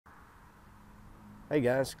Hey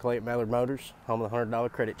guys, Clay at Mallard Motors, home of the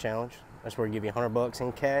 $100 credit challenge. That's where we give you $100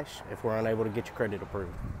 in cash if we're unable to get your credit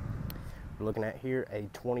approved. We're looking at here a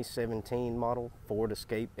 2017 model Ford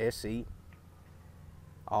Escape SE.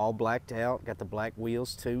 All blacked out, got the black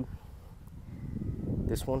wheels too.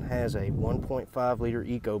 This one has a 1.5 liter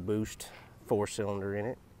EcoBoost 4-cylinder in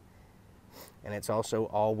it, and it's also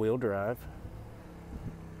all-wheel drive.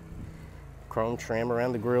 Chrome trim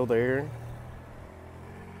around the grille there.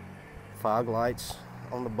 Fog lights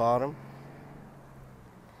on the bottom.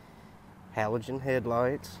 Halogen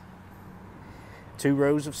headlights. 2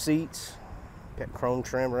 rows of seats. Got chrome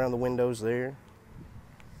trim around the windows there.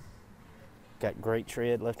 Got great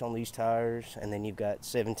tread left on these tires, and then you've got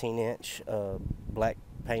 17-inch black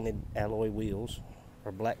painted alloy wheels,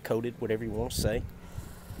 or black coated, whatever you want to say.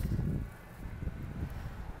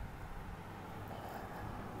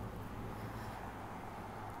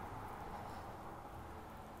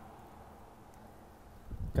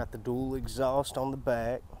 Got the dual exhaust on the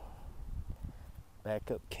back.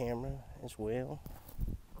 Backup camera as well.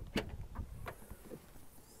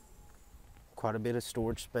 Quite a bit of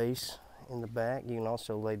storage space in the back. You can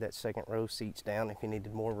also lay that second row seats down if you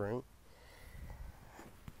needed more room.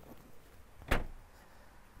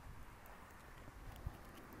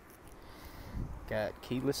 Got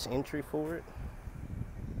keyless entry for it.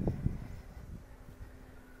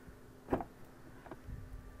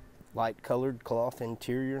 Light colored cloth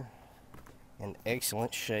interior in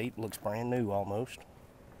excellent shape, looks brand new almost.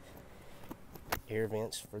 Air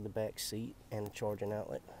vents for the back seat and a charging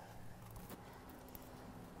outlet.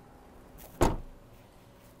 Got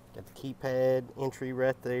the keypad entry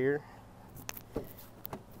right there.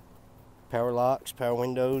 Power locks, power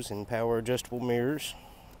windows, and power adjustable mirrors.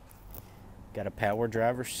 Got a power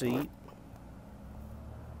driver's seat.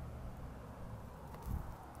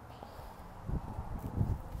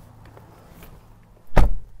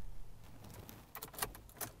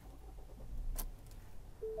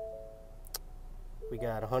 We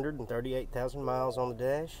got 138,000 miles on the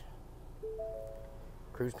dash.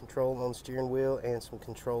 Cruise control on the steering wheel and some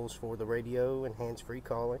controls for the radio and hands-free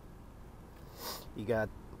calling. You got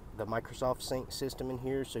the Microsoft Sync system in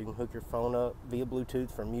here, so you can hook your phone up via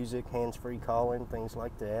Bluetooth for music, hands-free calling, things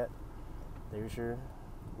like that. There's your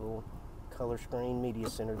little color screen media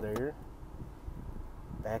center there.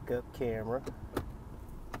 Backup camera.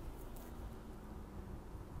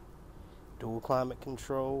 Dual climate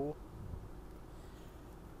control.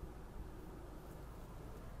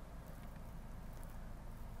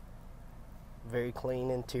 Very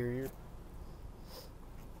clean interior.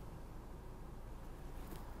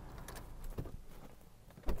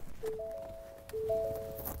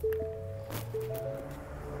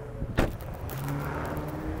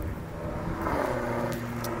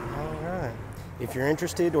 Alright. If you're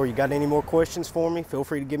interested or you got any more questions for me, feel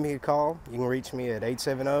free to give me a call. You can reach me at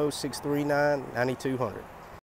 870-639-9200.